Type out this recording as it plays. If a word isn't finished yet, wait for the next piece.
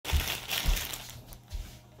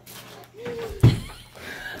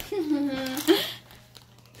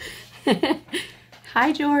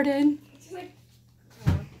Hi, Jordan.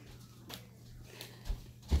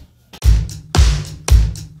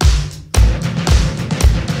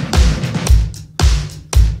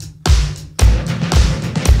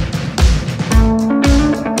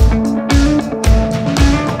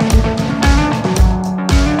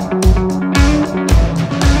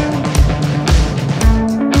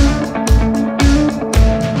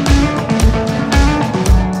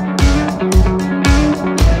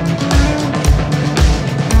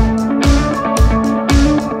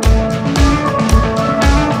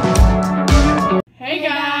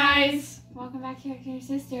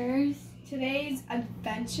 Sisters. Today's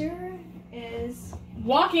adventure is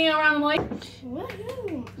walking around the lake.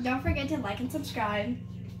 Woohoo! Don't forget to like and subscribe.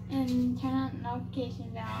 And turn on the notification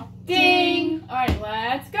bell. Ding! Alright,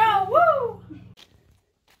 let's go! Woo!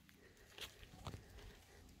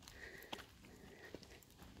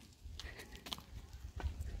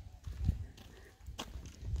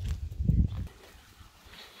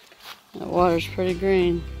 That water's pretty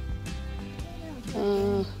green.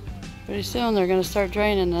 Pretty soon they're going to start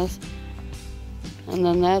draining this, and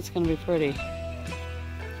then that's going to be pretty.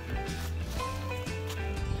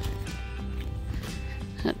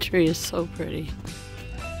 That tree is so pretty.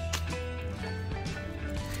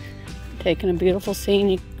 Taking a beautiful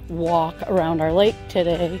scenic walk around our lake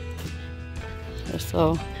today, just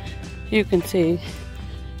so you can see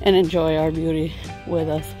and enjoy our beauty with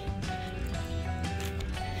us.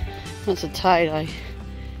 That's a tie-dye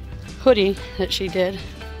hoodie that she did.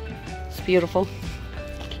 It's beautiful.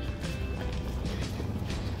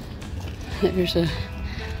 There's a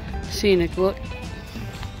scenic look.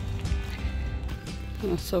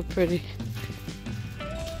 Oh, so pretty.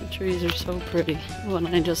 The trees are so pretty. When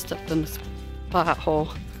I just stepped in this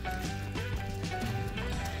pothole.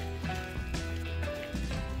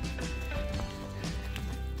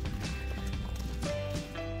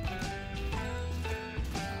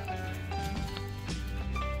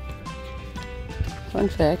 Fun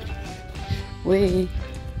fact, we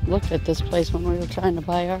looked at this place when we were trying to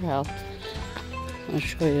buy our house. I'll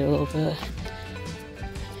show you a little bit.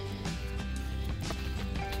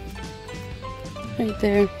 Right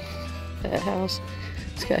there, that house.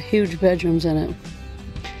 It's got huge bedrooms in it.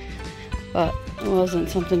 But it wasn't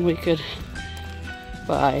something we could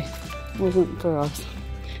buy. It wasn't for us.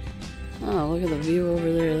 Oh, look at the view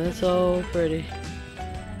over there. That's so pretty.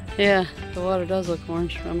 Yeah, the water does look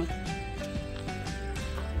orange from it.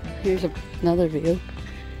 Here's another view.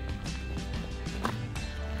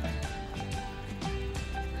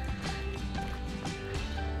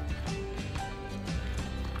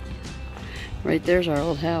 Right there's our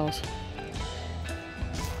old house.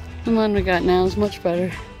 The one we got now is much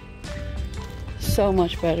better. So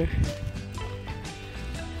much better.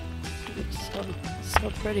 It's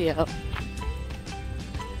so pretty out.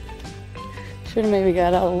 Should have maybe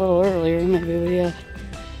got out a little earlier. Maybe we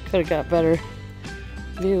could have got better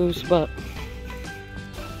views, but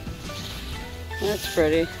that's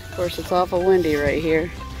pretty. Of course, it's awful windy right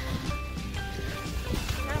here.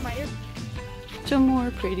 Some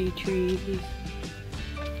more pretty trees.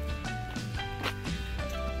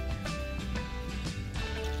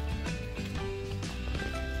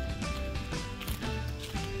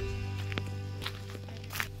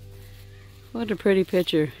 What a pretty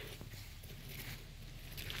picture.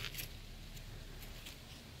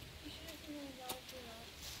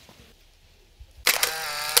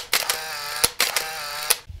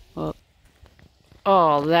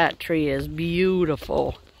 Oh, that tree is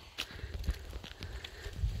beautiful.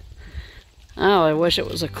 Oh, I wish it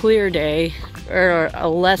was a clear day or a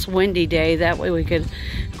less windy day. That way we could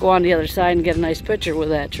go on the other side and get a nice picture with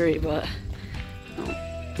that tree, but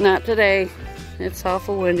not today. It's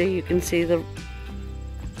awful windy. You can see the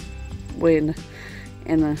wind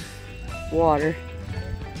and the water.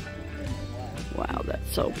 Wow,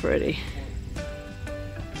 that's so pretty.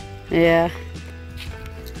 Yeah.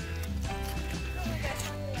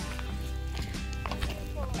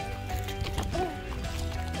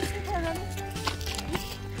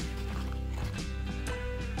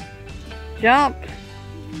 Jump.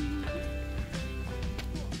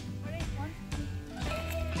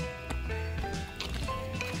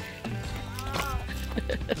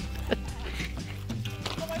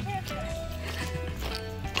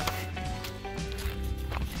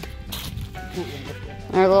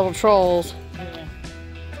 Our little trolls.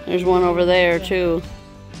 There's one over there too.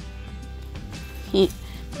 He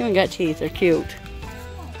even got teeth. They're cute.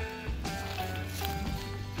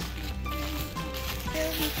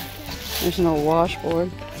 There's no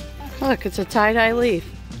washboard. Look, it's a tie-dye leaf.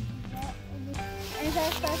 Is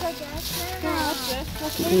that special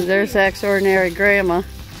There's extraordinary grandma.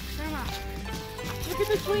 Grandma, look at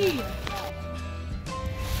the tree.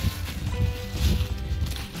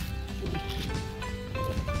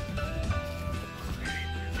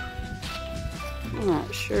 I'm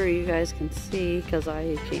not sure you guys can see because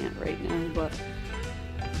I can't right now, but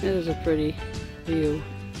it is a pretty view.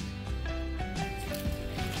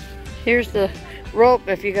 Here's the rope.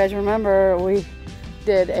 If you guys remember, we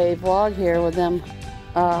did a vlog here with them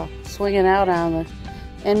swinging out on the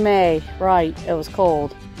in May. Right, it was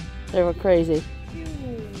cold. They were crazy.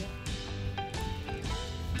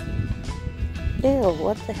 Ew,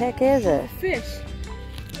 what the heck is it? Fish.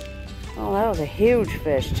 Oh, that was a huge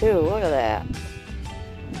fish too. Look at that.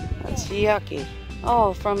 That's yucky.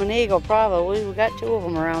 Oh, from an eagle, probably. We got 2 of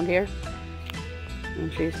them around here.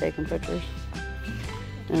 And she's taking pictures.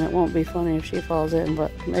 And it won't be funny if she falls in,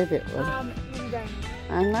 but maybe it would.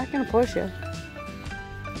 I'm not going to push you.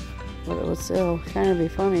 But it would still kind of be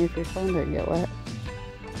funny if your phone didn't get wet.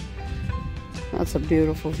 That's a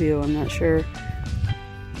beautiful view. I'm not sure.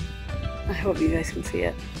 I hope you guys can see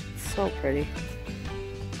it. It's so pretty.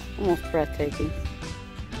 Almost breathtaking.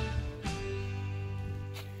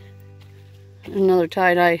 Another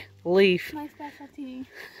tie-dye leaf. My specialty.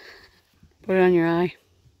 Put it on your eye.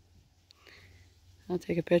 I'll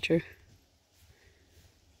take a picture.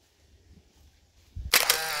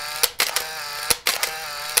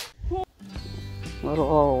 Little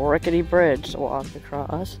old rickety bridge to walk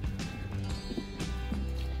across.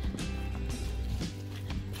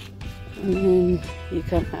 And then you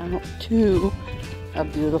come out to a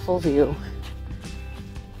beautiful view.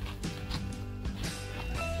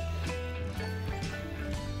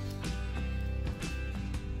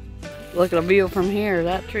 Look at the view from here.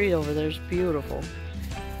 That tree over there is beautiful.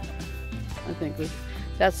 I think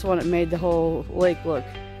that's the one that made the whole lake look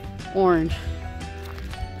orange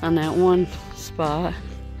on that one spot.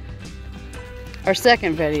 Our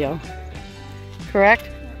second video, correct?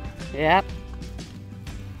 Yep.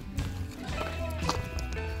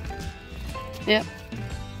 Yep.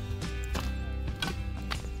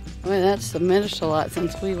 Well, that's diminished a lot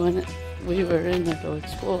since we were in there to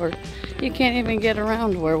explore. You can't even get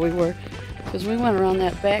around where we were because we went around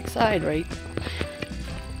that back side, right?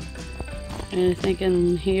 And I think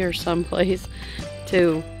in here someplace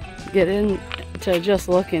to get in to just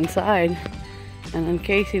look inside. And then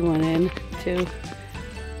Casey went in to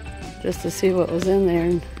just to see what was in there.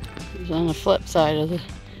 And it was on the flip side of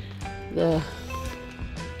the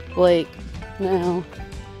lake now.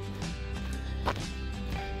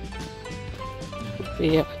 But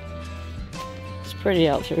yeah, it's pretty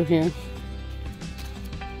out through here.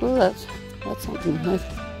 Oh, that's something nice.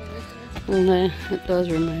 And it does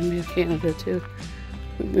remind me of Canada too.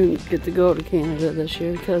 We didn't get to go to Canada this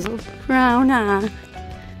year because of Corona.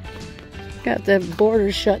 Got the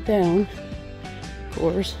borders shut down, of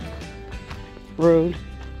course. Road.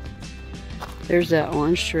 There's that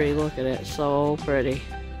orange tree. Look at it. So pretty.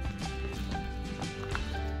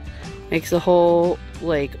 Makes the whole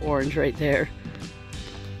lake orange right there.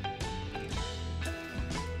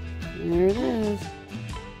 There it is.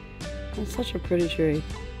 That's such a pretty tree.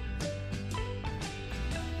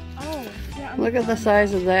 Oh, yeah. Look at the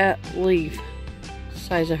size of that leaf.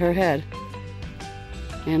 Size of her head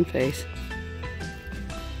and face.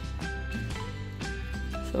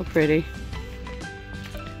 So pretty.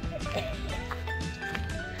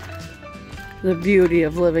 The beauty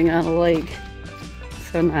of living on a lake.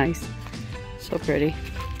 So nice. So pretty.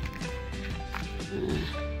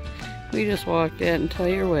 We just walked that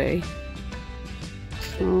entire way.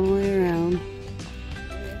 All the way around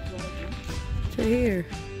to here.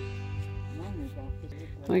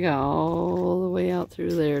 We got all the way out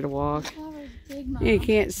through there to walk. You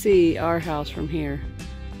can't see our house from here.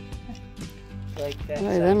 Like that.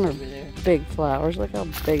 Boy, them are big flowers. Look how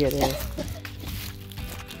big it is.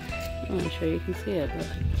 I'm not sure you can see it, but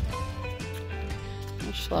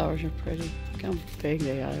those flowers are pretty. Look how big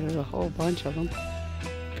they are. There's a whole bunch of them.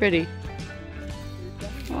 Pretty.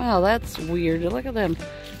 Wow, that's weird. Look at them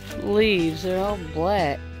leaves. They're all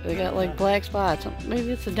black. They got like black spots.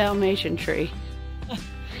 Maybe it's a Dalmatian tree.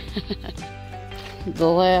 The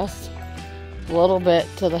last little bit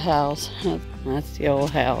to the house. That's the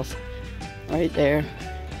old house. Right there.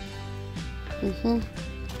 Okay,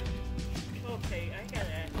 I got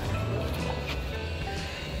it.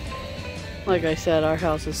 Like I said, our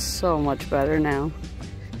house is so much better now.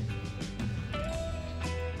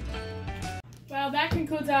 Well, that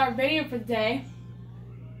concludes our video for today.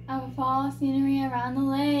 Of fall scenery around the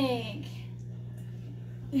lake.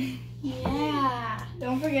 Yeah.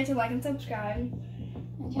 Don't forget to like and subscribe.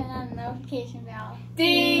 And turn on the notification bell.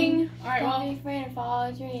 Ding! right, Don't well. be afraid to follow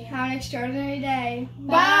a dream. Have an extraordinary day.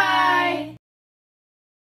 Bye.